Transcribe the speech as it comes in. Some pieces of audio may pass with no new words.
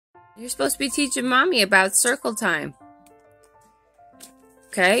You're supposed to be teaching Mommy about circle time.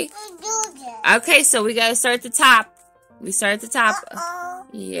 Okay? Okay, so we gotta start at the top. We start at the top. Uh-oh.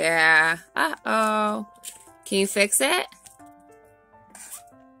 Yeah. Uh-oh. Can you fix it?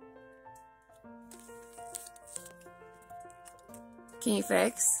 Can you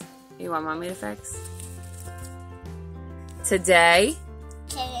fix? You want Mommy to fix? Today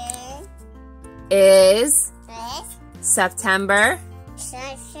is September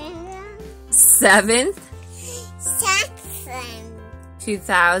 7th,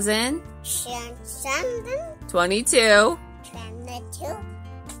 2022.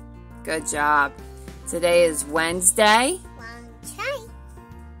 Good job. Today is Wednesday.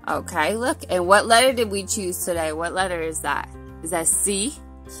 Okay, look. And what letter did we choose today? What letter is that? Is that C?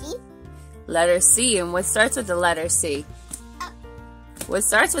 C. Letter C. And what starts with the letter C? What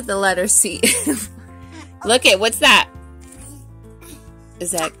starts with the letter C? Look at, what's that?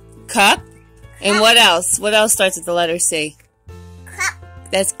 Is that cup? And what else? What else starts with the letter C? Cup.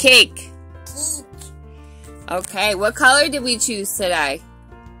 That's cake. Cake. Okay, what color did we choose today?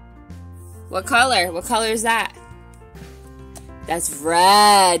 What color? What color is that? That's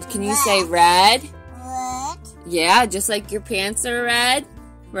red. Can you say red? Red. Yeah, just like your pants are red,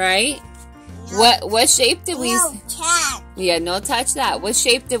 right? No. What shape did we... No touch. Yeah, no touch that. What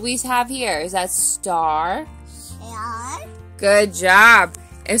shape did we have here? Is that star? Star. Good job.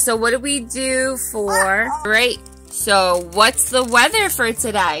 And so what did we do for... Great. So what's the weather for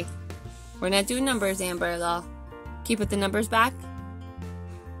today? We're not doing numbers, Amber, though. Can you put the numbers back?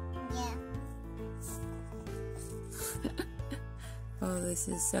 Yeah. Oh, this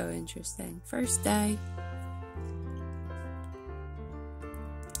is so interesting. First day.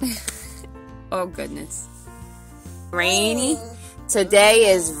 Oh, goodness. Rainy. Today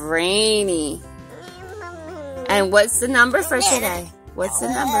is rainy. And what's the number for today? What's the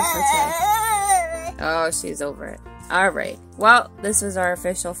number for today? Oh, she's over it. All right. Well, this was our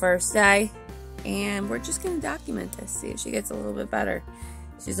official first day. And we're just going to document this. See if she gets a little bit better.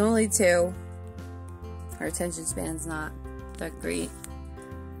 She's only 2. Her attention span's not that great.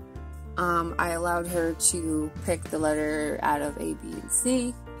 I allowed her to pick the letter out of A, B, and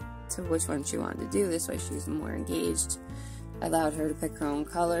C to which one she wanted to do. This way she's more engaged. I allowed her to pick her own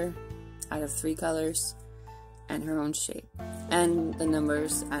color out of 3 colors and her own shape. And the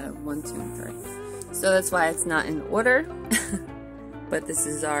numbers out of 1, 2, and 3. So that's why it's not in order. But this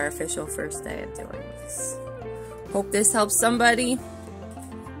is our official first day of doing this. Hope this helps somebody.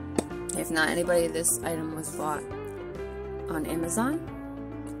 If not anybody, this item was bought on Amazon.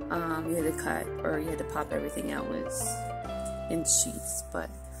 You had to cut, or you had to pop everything out in sheets. But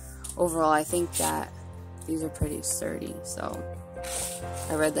overall, I think that these are pretty sturdy. So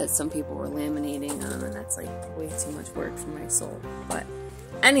I read that some people were laminating them, and that's like way too much work for my soul. But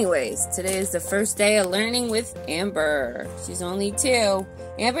anyways, today is the first day of learning with Amber. She's only 2.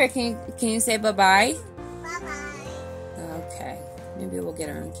 Amber, can you say bye-bye? Bye-bye. Okay. Maybe we'll get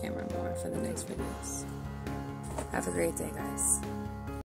her on camera more for the next videos. Have a great day, guys.